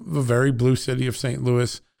of the very blue city of St.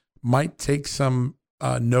 Louis might take some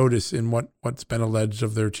notice in what's been alleged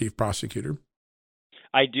of their chief prosecutor?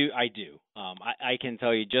 I do. I can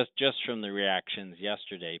tell you just from the reactions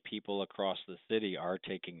yesterday, people across the city are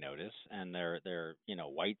taking notice, and they're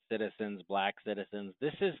white citizens, black citizens.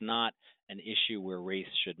 This is not an issue where race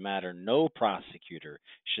should matter. No prosecutor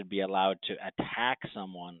should be allowed to attack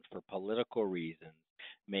someone for political reasons,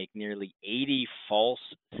 make nearly 80 false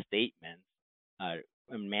statements,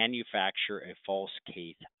 manufacture a false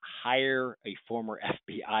case, hire a former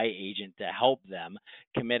FBI agent to help them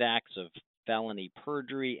commit acts of felony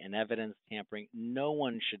perjury and evidence tampering. No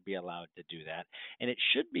one should be allowed to do that. And it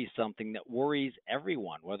should be something that worries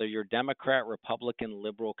everyone, whether you're Democrat, Republican,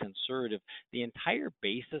 liberal, conservative. The entire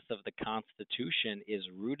basis of the Constitution is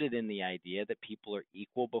rooted in the idea that people are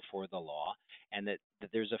equal before the law and that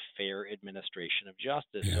there's a fair administration of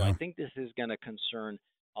justice. Yeah. So I think this is going to concern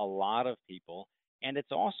a lot of people. And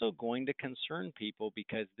it's also going to concern people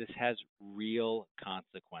because this has real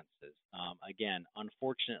consequences. Again,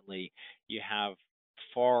 unfortunately, you have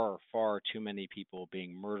far, far too many people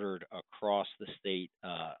being murdered across the state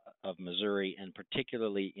of Missouri, and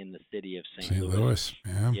particularly in the city of St. Louis.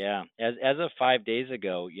 Yeah. As of 5 days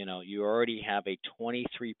ago, you already have a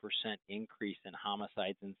 23% increase in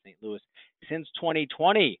homicides in St. Louis since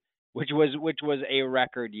 2020, which was a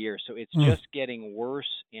record year. So it's just getting worse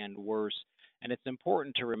and worse. And it's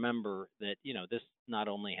important to remember that, this not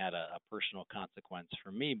only had a personal consequence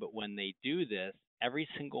for me, but when they do this, every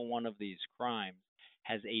single one of these crimes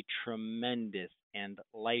has a tremendous and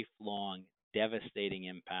lifelong devastating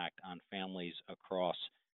impact on families across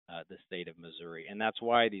the state of Missouri. And that's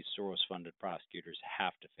why these Soros-funded prosecutors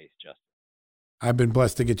have to face justice. I've been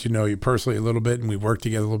blessed to get to know you personally a little bit, and we worked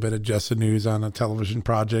together a little bit at Just the News on a television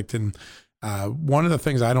project. And one of the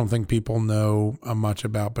things I don't think people know much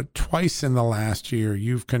about, but twice in the last year,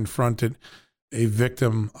 you've confronted a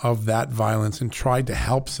victim of that violence and tried to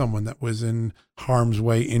help someone that was in harm's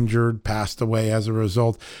way, injured, passed away as a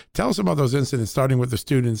result. Tell us about those incidents, starting with the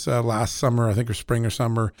students last summer, I think, or spring or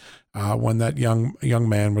summer, when that young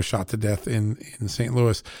man was shot to death in St.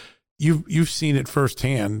 Louis. You've seen it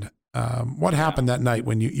firsthand. What happened that night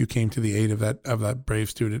when you came to the aid of that brave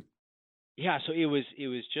student? Yeah, so it was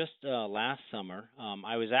just last summer.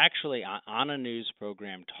 I was actually on a news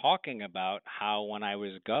program talking about how when I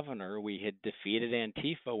was governor, we had defeated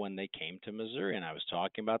Antifa when they came to Missouri, and I was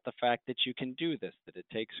talking about the fact that you can do this, that it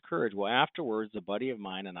takes courage. Well, afterwards, a buddy of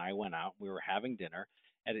mine and I went out. We were having dinner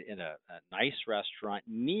in a nice restaurant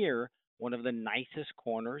near one of the nicest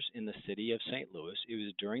corners in the city of St. Louis. It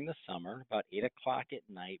was during the summer, about 8 o'clock at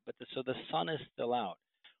night, so the sun is still out.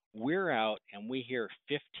 We're out and we hear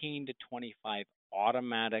 15 to 25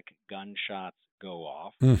 automatic gunshots go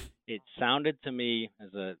off. It sounded to me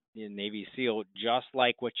as a Navy SEAL just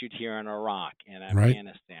like what you'd hear in Iraq and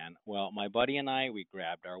Afghanistan. Right. Well, my buddy and I, we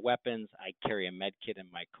grabbed our weapons. I carry a med kit in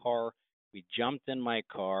my car. We jumped in my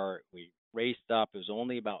car. We raced up. It was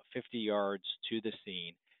only about 50 yards to the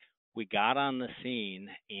scene. We got on the scene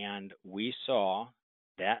and we saw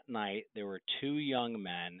that night there were 2 young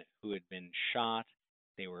men who had been shot.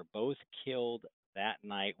 They were both killed that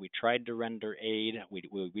night. We tried to render aid.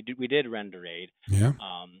 We did render aid. Yeah.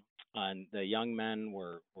 And the young men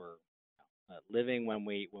were living when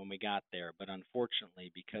we got there, but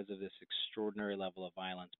unfortunately, because of this extraordinary level of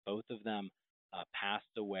violence, both of them passed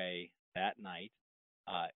away that night.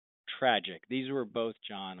 Tragic. These were both,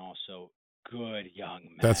 John, also good young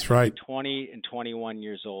men. That's right. 20 and 21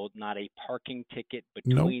 years old, not a parking ticket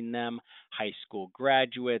between them, high school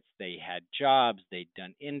graduates. They had jobs. They'd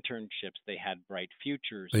done internships. They had bright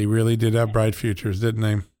futures. They really did have bright futures, didn't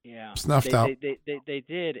they? Yeah. Snuffed out. They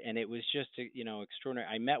did, and it was just, extraordinary.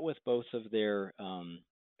 I met with both of their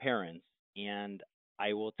parents, and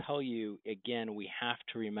I will tell you, again, we have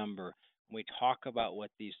to remember, when we talk about what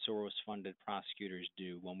these Soros-funded prosecutors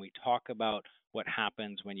do, when we talk about what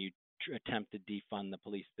happens when you attempt to defund the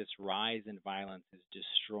police, this rise in violence is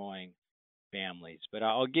destroying families. But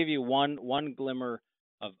I'll give you one glimmer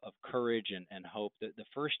of courage and hope. That the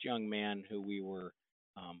first young man who we were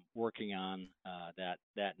working on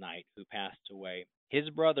that night, who passed away, his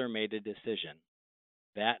brother made a decision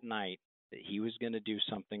that night that he was going to do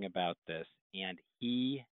something about this, and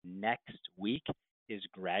he next week is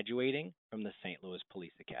graduating from the St. Louis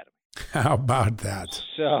Police Academy. How about that?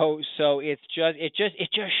 So it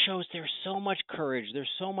just shows there's so much courage, there's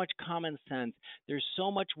so much common sense, there's so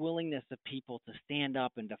much willingness of people to stand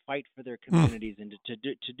up and to fight for their communities and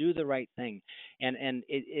to do the right thing. And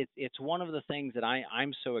it's one of the things that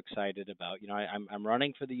I'm so excited about. I'm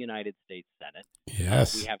running for the United States Senate.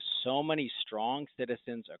 Yes. We have so many strong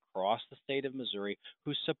citizens across the state of Missouri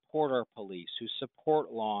who support our police, who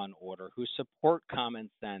support law and order, who support common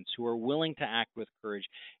sense, who are willing to act with courage.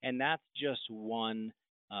 And that's just one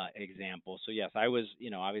example. So yes, I was,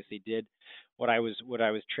 obviously did what I was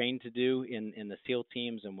trained to do in the SEAL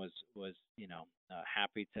teams, and was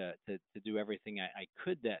happy to do everything I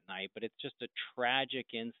could that night. But it's just a tragic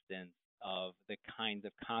instance of the kinds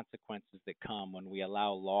of consequences that come when we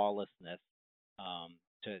allow lawlessness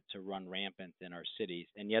to run rampant in our cities,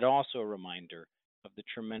 and yet also a reminder of the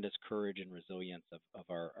tremendous courage and resilience of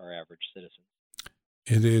our average citizens.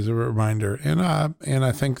 It is a reminder, and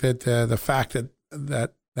I think that the fact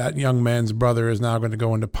that young man's brother is now going to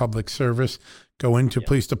go into public service, go into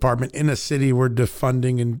police department in a city where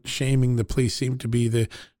defunding and shaming the police seem to be the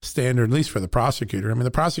standard, at least for the prosecutor. I mean,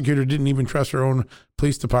 the prosecutor didn't even trust her own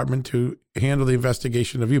police department to handle the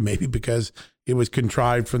investigation of you, maybe because it was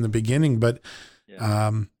contrived from the beginning, but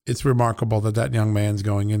it's remarkable that young man's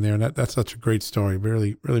going in there, and that's such a great story.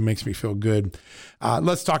 Really, really makes me feel good.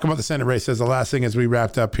 Let's talk about the Senate race as the last thing as we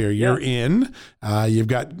wrapped up here. You're in. You've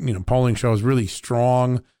got polling shows really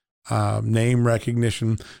strong, name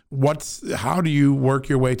recognition. How do you work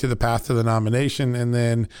your way to the path to the nomination, and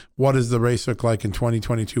then what does the race look like in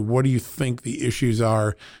 2022? What do you think the issues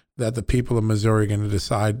are that the people of Missouri are going to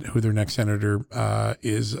decide who their next senator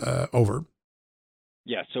is over?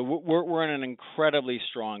 Yeah, so we're in an incredibly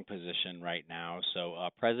strong position right now. So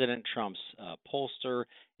President Trump's pollster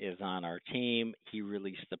is on our team. He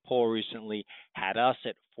released the poll recently, had us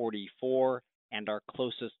at 44 and our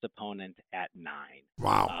closest opponent at 9.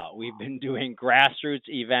 Wow. We've been doing grassroots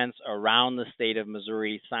events around the state of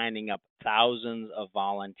Missouri, signing up thousands of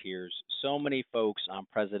volunteers. So many folks on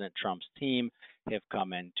President Trump's team have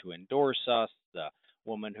come in to endorse us. The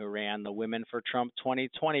woman who ran the Women for Trump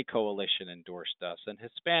 2020 coalition endorsed us, and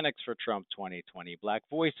Hispanics for Trump 2020, Black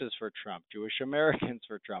Voices for Trump, Jewish Americans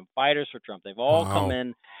for Trump, Fighters for Trump. They've all come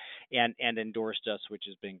in and endorsed us, which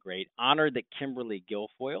has been great. Honored that Kimberly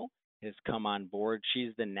Guilfoyle has come on board.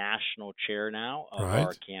 She's the national chair now of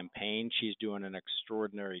our campaign. She's doing an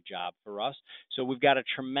extraordinary job for us. So we've got a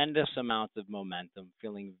tremendous amount of momentum,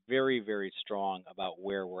 feeling very, very strong about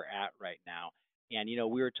where we're at right now. And,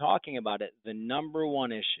 we were talking about it, the number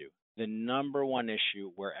one issue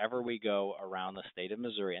wherever we go around the state of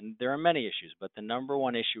Missouri, and there are many issues, but the number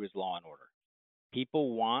one issue is law and order.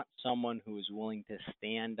 People want someone who is willing to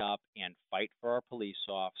stand up and fight for our police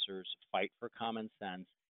officers, fight for common sense,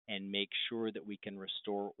 and make sure that we can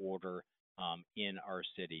restore order in our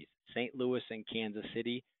cities. St. Louis and Kansas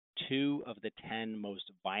City, 2 of the 10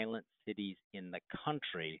 most violent cities in the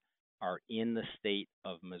country, are in the state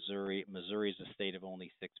of Missouri. Missouri is a state of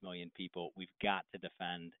only 6 million people. We've got to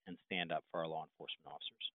defend and stand up for our law enforcement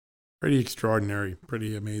officers. Pretty extraordinary,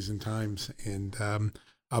 pretty amazing times, and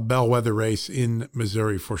a bellwether race in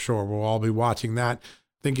Missouri for sure. We'll all be watching that.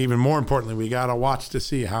 I think even more importantly, we got to watch to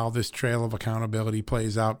see how this trail of accountability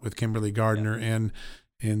plays out with Kimberly Gardner and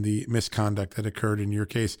the misconduct that occurred in your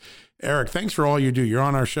case. Eric, thanks for all you do. You're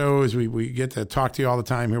on our shows. We get to talk to you all the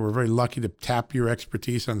time here. We're very lucky to tap your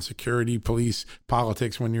expertise on security, police,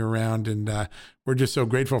 politics when you're around. And we're just so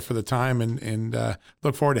grateful for the time and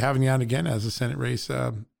look forward to having you on again as the Senate race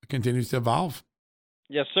continues to evolve.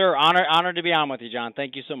 Yes, sir. Honored to be on with you, John.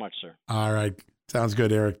 Thank you so much, sir. All right. Sounds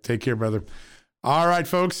good, Eric. Take care, brother. All right,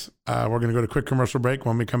 folks. We're going to go to a quick commercial break.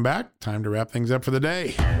 When we come back, time to wrap things up for the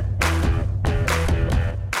day.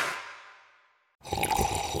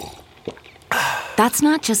 That's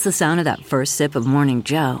not just the sound of that first sip of Morning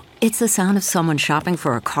Joe. It's the sound of someone shopping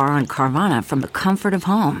for a car on Carvana from the comfort of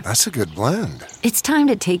home. That's a good blend. It's time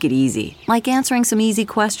to take it easy, like answering some easy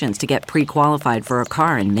questions to get pre-qualified for a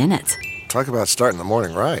car in minutes. Talk about starting the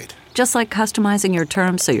morning right. Just like customizing your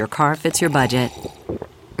terms so your car fits your budget.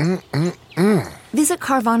 Visit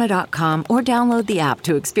Carvana.com or download the app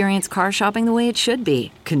to experience car shopping the way it should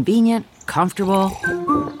be. Convenient, comfortable.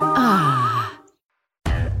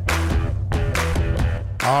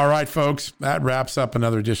 All right, folks, that wraps up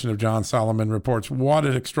another edition of John Solomon Reports. What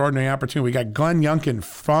an extraordinary opportunity. We got Glenn Youngkin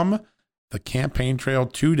from the campaign trail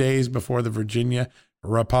 2 days before the Virginia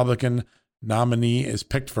Republican nominee is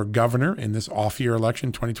picked for governor in this off-year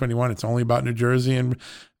election, 2021. It's only about New Jersey and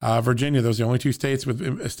Virginia. Those are the only two states with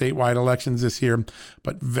statewide elections this year,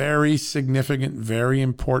 but very significant, very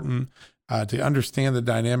important to understand the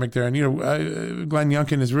dynamic there. And, Glenn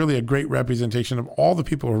Youngkin is really a great representation of all the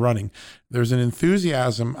people who are running. There's an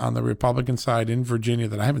enthusiasm on the Republican side in Virginia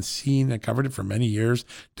that I haven't seen. I covered it for many years.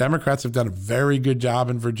 Democrats have done a very good job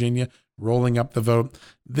in Virginia rolling up the vote.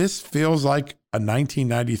 This feels like a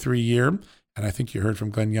 1993 year, and I think you heard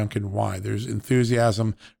from Glenn Youngkin why. There's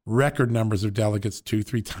enthusiasm, record numbers of delegates,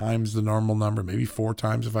 2-3 times the normal number, maybe 4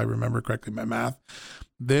 times if I remember correctly my math.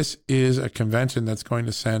 This is a convention that's going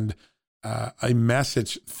to send a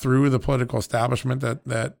message through the political establishment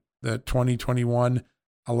that 2021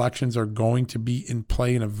 elections are going to be in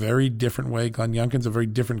play in a very different way. Glenn Youngkin's a very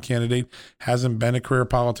different candidate, hasn't been a career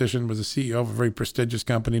politician, was a CEO of a very prestigious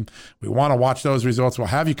company. We want to watch those results. We'll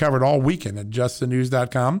have you covered all weekend at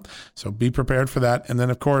justthenews.com, so be prepared for that. And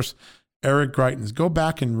then, of course, Eric Greitens. Go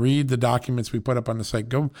back and read the documents we put up on the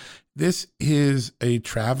site. This is a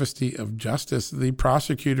travesty of justice. The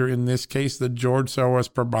prosecutor in this case, the George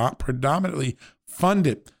Soros predominantly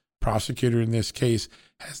funded prosecutor in this case,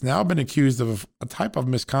 has now been accused of a type of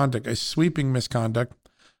misconduct, a sweeping misconduct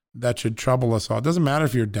that should trouble us all. It doesn't matter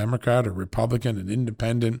if you're a Democrat or Republican, an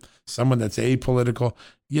independent, someone that's apolitical.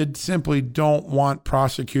 You simply don't want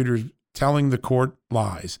prosecutors telling the court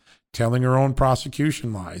lies, telling her own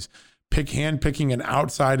prosecution lies, handpicking an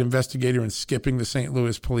outside investigator and skipping the St.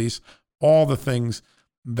 Louis police. All the things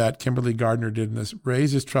that Kimberly Gardner did in this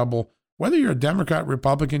raises trouble. Whether you're a Democrat,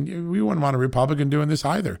 Republican, we wouldn't want a Republican doing this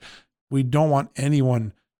either. We don't want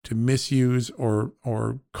anyone to misuse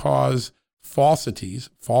or cause falsities,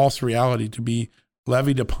 false reality to be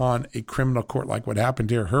levied upon a criminal court like what happened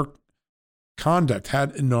here. Her conduct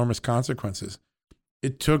had enormous consequences.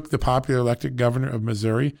 It took the popular elected governor of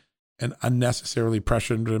Missouri and unnecessarily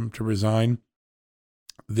pressured him to resign.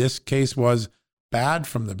 This case was bad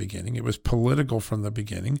from the beginning. It was political from the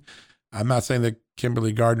beginning. I'm not saying that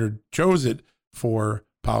Kimberly Gardner chose it for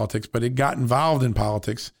politics, but it got involved in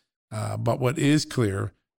politics. But what is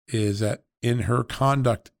clear is that in her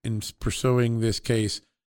conduct in pursuing this case,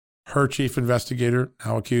 her chief investigator,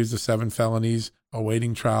 now accused of 7 felonies,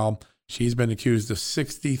 awaiting trial. She's been accused of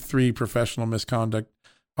 63 professional misconduct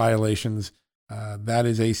violations. That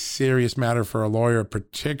is a serious matter for a lawyer,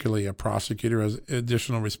 particularly a prosecutor, has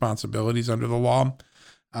additional responsibilities under the law.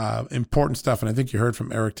 Important stuff. And I think you heard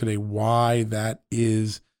from Eric today why that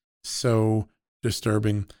is so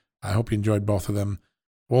disturbing. I hope you enjoyed both of them.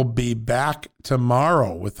 We'll be back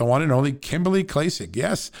tomorrow with the one and only Kimberly Klacik.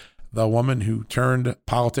 Yes, the woman who turned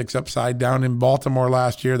politics upside down in Baltimore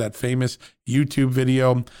last year, that famous YouTube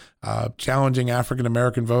video challenging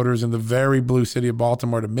African-American voters in the very blue city of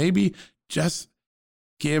Baltimore to maybe just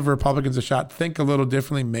give Republicans a shot, think a little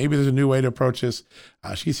differently. Maybe there's a new way to approach this.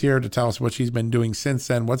 She's here to tell us what she's been doing since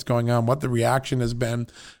then, what's going on, what the reaction has been,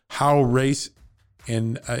 how race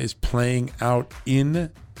is playing out in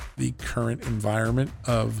the current environment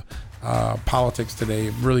of politics today.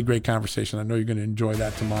 Really great conversation. I know you're going to enjoy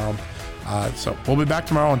that tomorrow. So we'll be back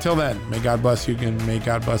tomorrow. Until then, may God bless you and may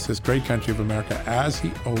God bless this great country of America as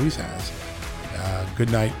he always has.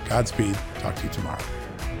 Good night. Godspeed. Talk to you tomorrow.